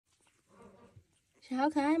小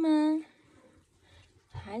可爱们，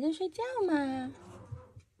还在睡觉吗？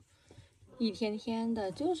一天天的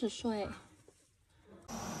就是睡。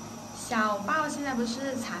小豹现在不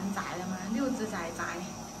是残仔了吗？6只仔仔，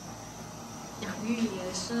养育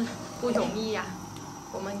也是不容易呀。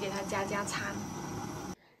我们给它加餐。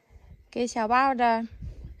给小豹的，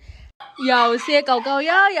有些狗狗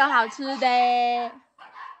又有好吃的。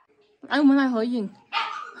来，我们来合影。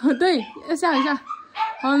对，要笑一下，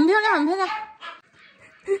很漂亮，很漂亮。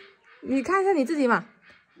你看一下你自己嘛，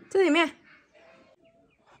这里面。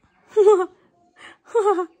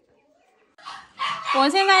我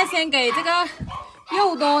现在先给这个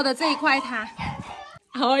肉多的这一块它。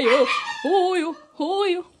哎呦，哦呦，哦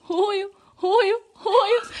呦，哦呦，哦呦，哦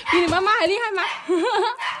呦，比你妈妈还厉害吗？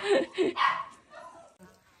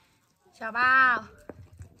小豹，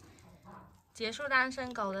结束单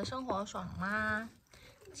身狗的生活爽吗？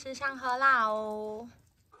吃香喝辣哦。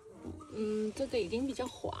这个已经比较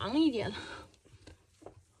黄一点了。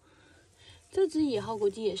这只以后估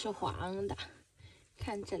计也是黄的。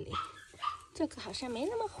看这里，这个好像没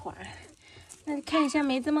那么黄。那你看一下，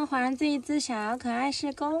没这么黄，这一只小可爱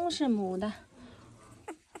是公是母的？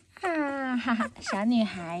啊哈哈，小女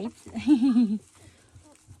孩子。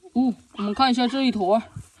我们看一下这一坨，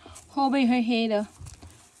后背黑黑的，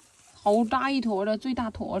好大一坨的，最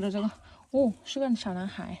大坨的这个，是个小男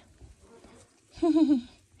孩。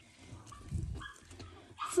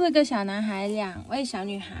4个小男孩，2位小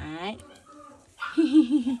女孩。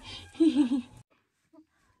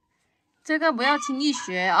这个不要轻易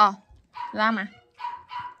学哦，知道吗？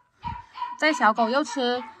在小狗又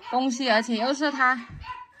吃东西，而且又是它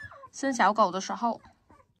生小狗的时候。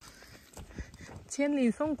千里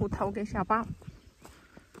送骨头给小豹。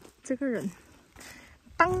这个人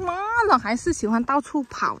当妈了还是喜欢到处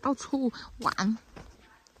跑，到处玩。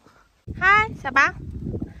嗨，小宝，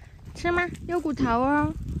吃吗？有骨头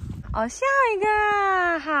哦。下一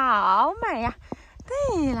个，好美呀！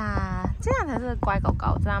对啦，这样才是乖狗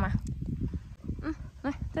狗，知道吗？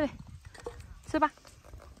来这里吃吧。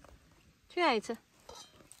去哪里吃？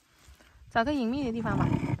找个隐秘的地方吧。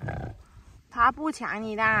它不抢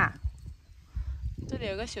你的。这里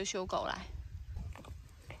有个小狗来。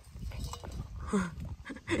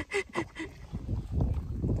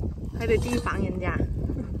还得提防人家。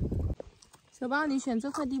小豹，你选这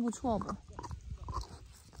块地不错吧？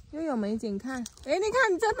又有美景看。哎，你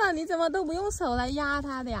看，真的，你怎么都不用手来压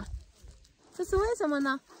它的呀？这是为什么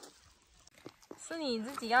呢？是你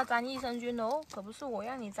自己要沾益生菌哦，可不是我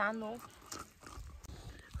让你沾哦。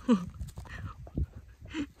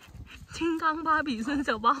金刚芭比生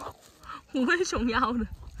小豹，5位熊腰的。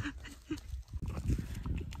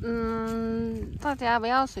大家不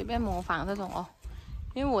要随便模仿这种哦，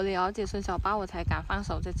因为我了解生小豹，我才敢放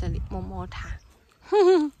手在这里摸摸它。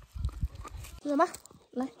怎么？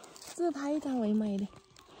来自拍一张唯美的。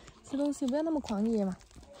吃东西不要那么狂野嘛，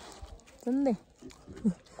真的。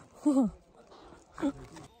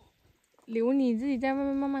留你自己在外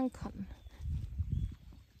面慢慢啃。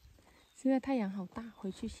现在太阳好大，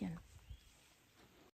回去先了。